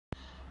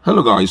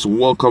Hello guys,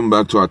 welcome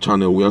back to our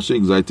channel. We are so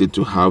excited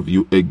to have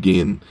you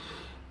again.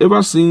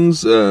 Ever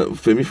since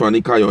Femi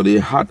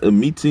Fani-Kayode had a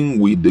meeting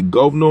with the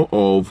governor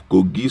of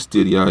Kogi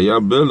State,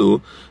 Yahaya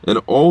Bello, and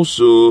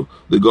also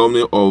the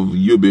governor of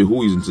Yobe,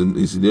 who is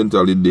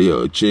incidentally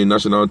the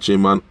national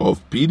chairman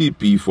of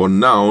PDP for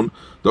now,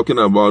 talking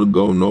about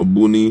Governor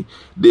Buni,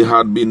 there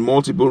had been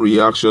multiple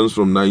reactions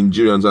from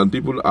Nigerians, and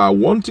people are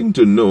wanting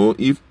to know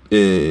if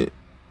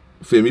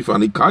Femi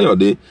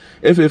Fani-Kayode,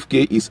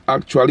 FFK, is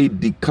actually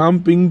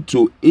decamping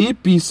to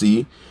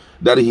APC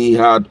that he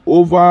had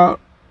over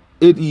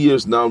 8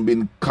 years now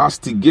been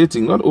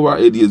castigating, not over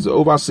 8 years,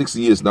 over 6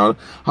 years now,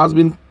 has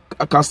been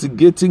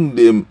castigating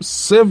them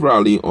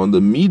severally on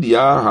the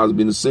media, has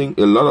been saying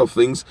a lot of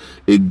things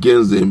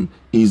against them.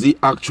 Is he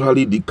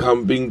actually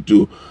decamping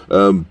to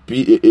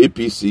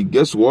APC?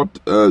 Guess what?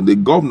 The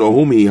governor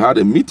whom he had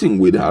a meeting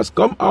with has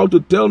come out to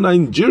tell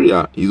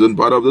Nigeria he's not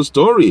part of the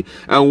story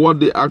and what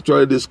they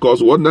actually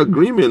discussed, what the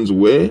agreements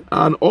were.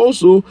 And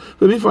also,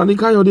 Femi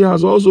Fani-Kayode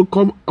has also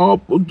come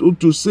up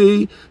to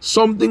say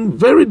something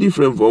very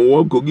different from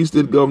what Kogi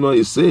State governor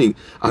is saying.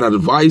 And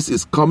advice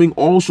is coming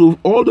also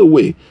all the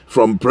way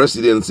from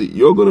Presidency.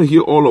 You're going to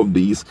hear all of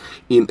these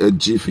in a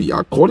jiffy.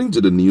 According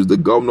to the news, the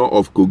governor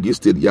of Kogi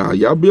State,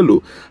 Yahaya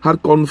Bello,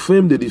 had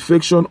confirmed the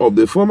defection of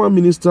the former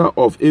Minister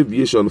of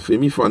Aviation,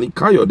 Femi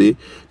Fani-Kayode,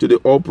 to the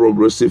All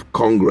Progressive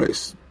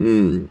Congress.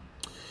 It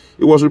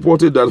was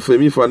reported that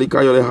Femi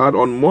Fani-Kayode had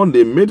on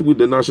Monday met with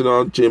the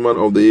national chairman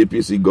of the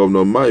APC,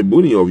 Governor Mai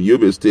Buni of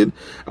Yobe State,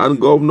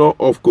 and Governor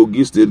of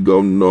Kogi State,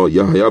 Governor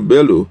Yahaya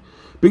Bello.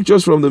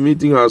 Pictures from the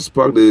meeting has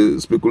sparked the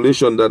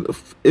speculation that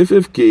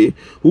FFK,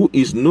 who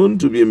is known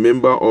to be a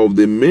member of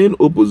the main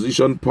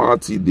opposition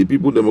party, the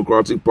People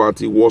Democratic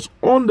Party, was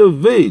on the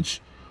verge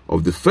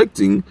of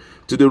defecting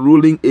to the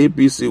ruling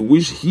APC,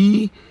 which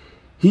he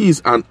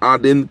is an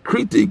ardent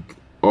critic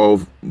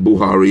of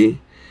Buhari.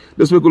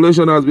 The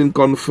speculation has been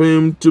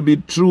confirmed to be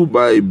true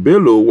by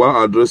Bello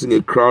while addressing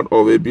a crowd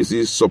of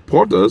APC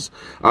supporters,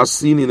 as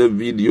seen in a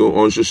video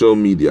on social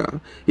media.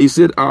 He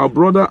said, "Our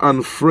brother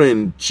and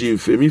friend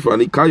Chief Femi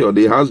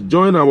Fani-Kayode has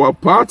joined our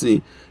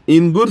party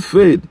in good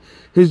faith.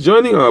 He's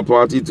joining our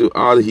party to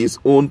add his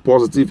own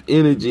positive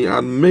energy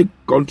and make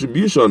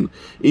contribution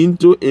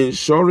into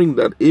ensuring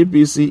that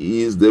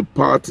APC is the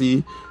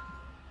party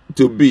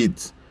to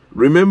beat.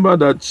 Remember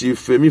that Chief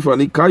Femi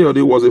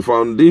Fani-Kayode was a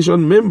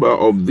foundation member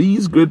of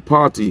this great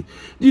party.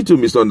 Due to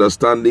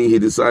misunderstanding, he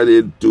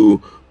decided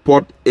to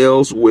port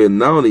elsewhere.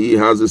 Now he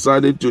has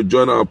decided to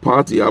join our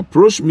party.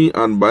 Approach me,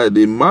 and by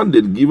the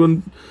mandate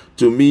given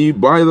to me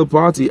by the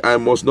party, I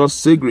must not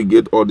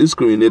segregate or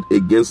discriminate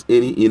against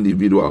any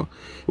individual."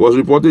 It was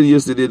reported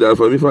yesterday that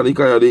Femi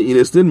Fani-Kayode, in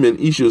a statement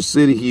issued,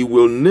 said he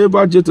will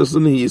never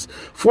jettison his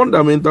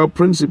fundamental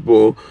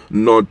principle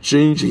nor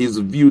change his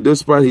view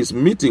despite his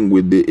meeting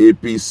with the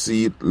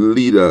APC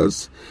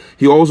leaders.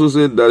 He also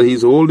said that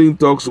he's holding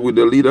talks with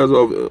the leaders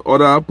of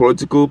other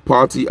political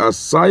parties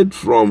aside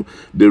from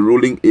the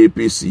ruling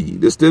APC.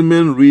 The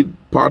statement read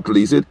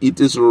partly, said, "It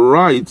is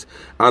right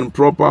and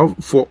proper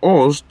for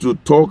us to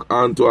talk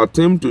and to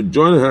attempt to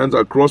join hands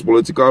across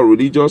political,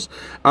 religious,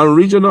 and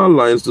regional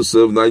lines to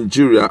serve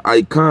Nigeria.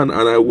 I can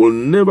and I will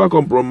never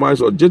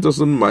compromise or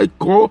jettison my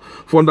core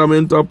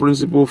fundamental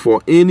principle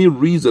for any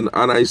reason,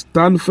 and I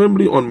stand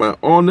firmly on my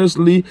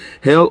honestly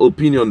held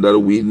opinion that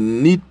we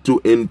need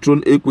to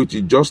enthrone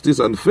equity, justice,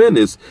 and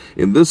fairness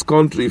in this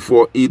country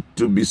for it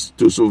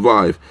to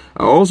survive.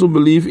 I also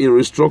believe in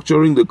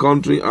restructuring the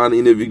country and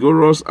in a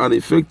vigorous and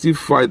effective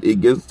fight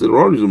against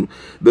terrorism.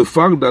 The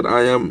fact that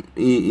I am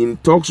in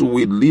talks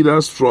with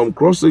leaders from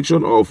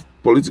cross-section of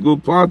political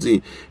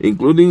party,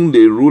 including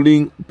the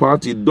ruling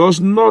party,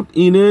 does not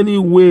in any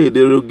way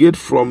derogate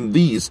from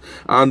this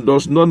and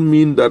does not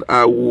mean that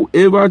I will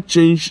ever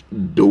change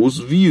those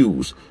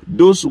views."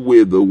 Those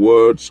were the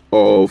words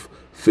of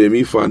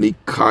Femi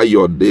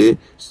Fani-Kayode.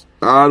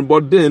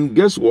 But then,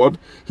 guess what?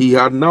 He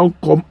had now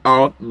come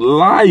out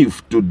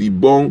live to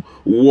debunk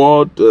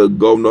what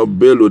Governor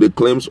Bello, the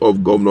claims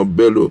of Governor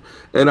Bello.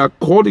 And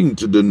according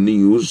to the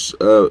news,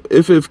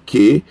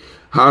 FFK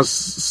has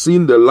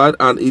seen the light,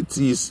 and it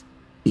is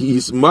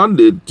his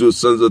mandate to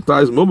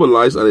sensitize,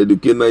 mobilize, and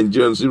educate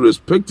Nigerians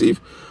irrespective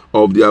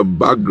of their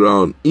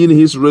background. In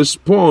his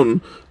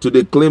response to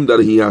the claim that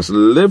he has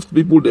left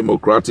People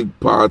Democratic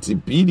Party,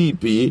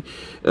 PDP,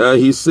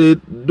 he said,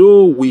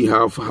 "Though we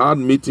have had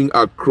meetings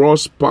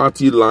across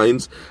party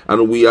lines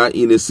and we are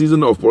in a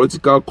season of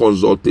political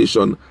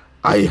consultation,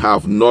 I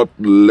have not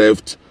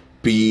left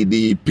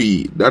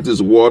PDP." That is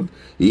what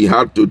he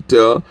had to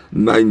tell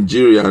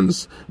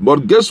Nigerians.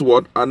 But guess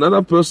what?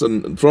 Another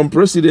person from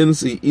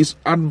Presidency is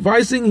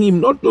advising him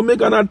not to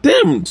make an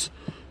attempt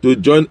to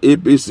join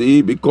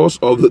APC because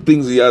of the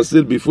things he has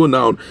said before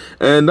now.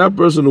 And that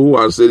person who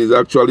has said is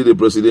actually the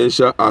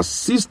presidential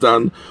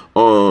assistant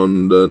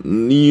on the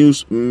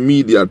news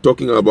media,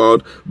 talking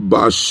about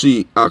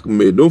Bashir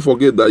Ahmed. Don't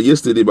forget that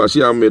yesterday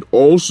Bashir Ahmed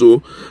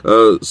also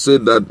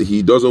said that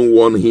he doesn't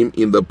want him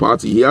in the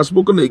party. He has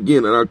spoken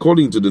again, and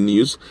according to the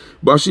news,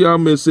 Bashir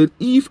Ahmed said,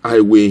 "If I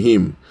were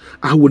him,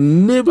 I would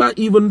never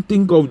even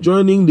think of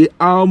joining the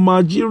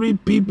Almajiri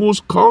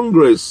People's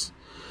Congress.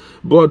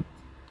 But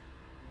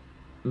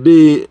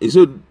the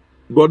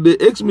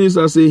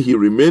ex-minister said he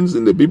remains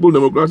in the People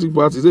Democratic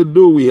Party. He said,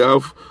 though we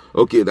have,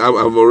 okay,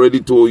 I've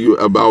already told you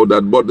about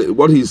that, but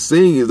what he's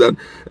saying is that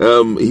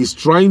he's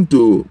trying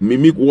to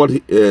mimic what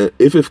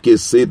FFK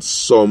said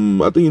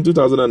I think in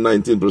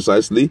 2019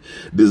 precisely,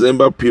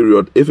 December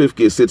period,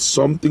 FFK said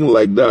something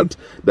like that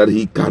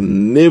he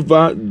can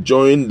never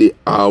join the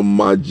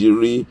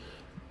Almajiri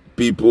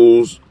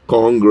People's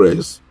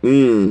Congress.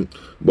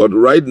 But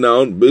right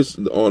now, based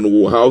on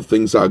how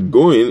things are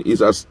going,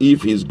 it's as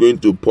if he's going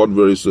to port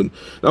very soon.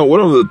 Now, one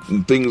of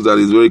the things that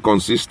is very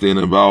consistent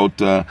about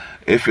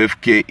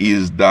FFK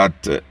is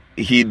that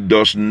he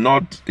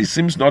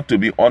seems not to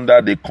be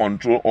under the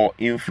control or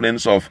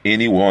influence of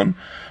anyone.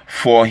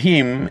 For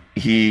him,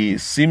 he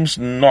seems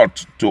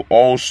not to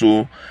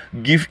also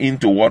give in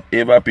to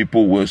whatever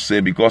people will say,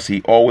 because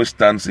he always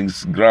stands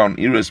his ground,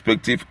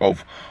 irrespective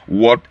of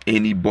what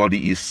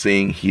anybody is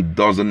saying. He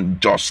doesn't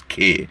just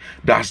care.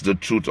 That's the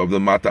truth of the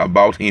matter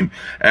about him.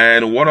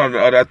 And one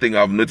other thing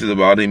I've noticed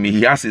about him,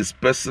 he has his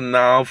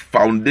personal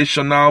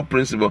foundational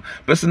principle,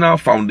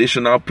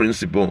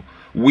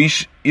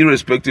 which,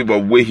 irrespective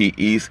of where he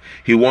is,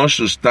 he wants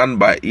to stand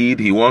by it.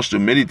 He wants to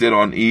meditate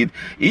on it.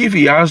 If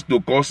he has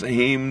to cause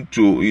him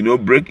to,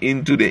 break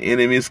into the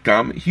enemy's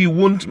camp, he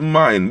won't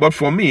mind. But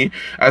for me,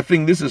 I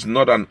think this is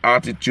not an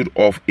attitude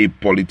of a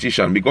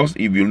politician, because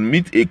if you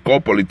meet a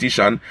core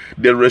politician,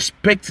 they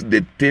respect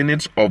the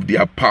tenets of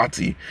their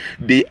party.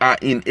 They are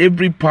in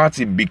every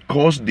party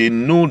because they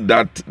know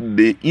that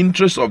the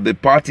interests of the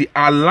party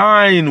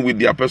align with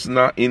their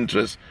personal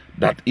interests.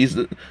 That is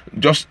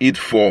just it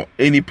for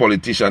any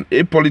politician.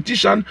 A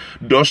politician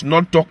does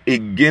not talk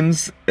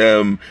against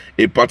a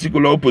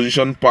particular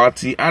opposition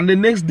party and the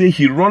next day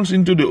he runs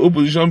into the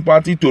opposition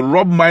party to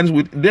rub minds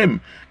with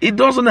them. It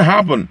doesn't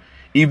happen.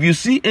 If you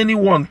see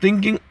anyone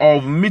thinking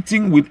of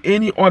meeting with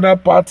any other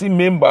party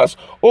members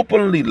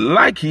openly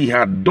like he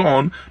had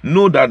done,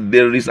 know that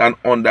there is an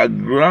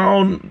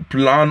underground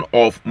plan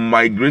of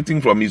migrating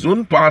from his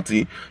own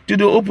party to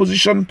the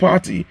opposition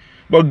party.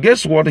 But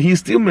guess what? He's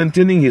still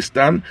maintaining his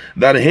stand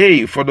that,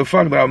 hey, for the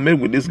fact that I met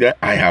with this guy,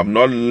 I have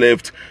not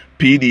left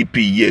PDP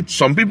yet.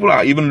 Some people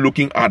are even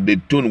looking at the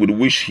tone with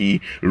which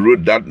he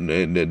wrote that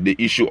the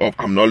issue of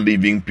I'm not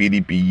leaving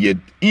PDP yet.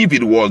 If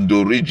it was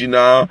the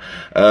original,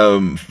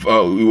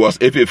 it was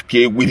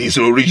FFK with his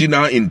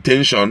original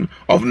intention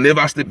of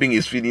never stepping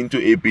his feet into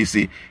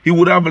APC, he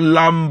would have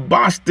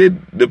lambasted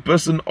the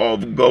person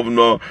of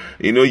Governor,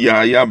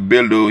 Yahya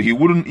Bello. He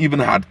wouldn't even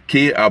have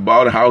cared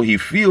about how he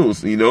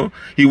feels. He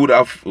would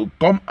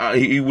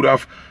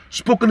have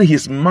spoken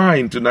his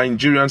mind to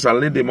Nigerians and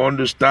let them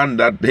understand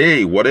that,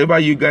 hey, whatever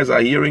you guys are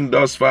hearing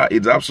thus far,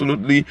 it's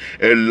absolutely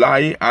a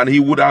lie. And he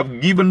would have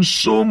given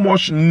so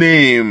much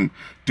name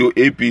to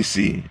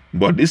APC.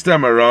 But this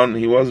time around,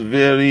 he was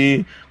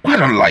quite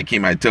unlike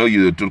him. I tell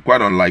you the truth,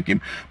 quite unlike him.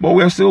 But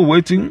we're still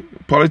waiting.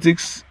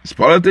 Politics is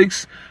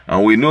politics.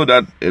 And we know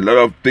that a lot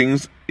of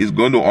things is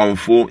going to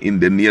unfold in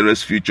the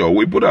nearest future.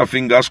 We put our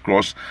fingers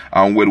crossed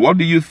and wait. What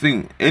do you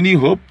think? Any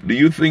hope? Do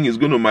you think it's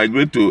going to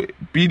migrate to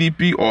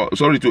PDP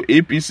to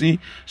APC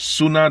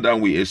sooner than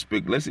we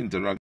expect? Let's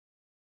interact.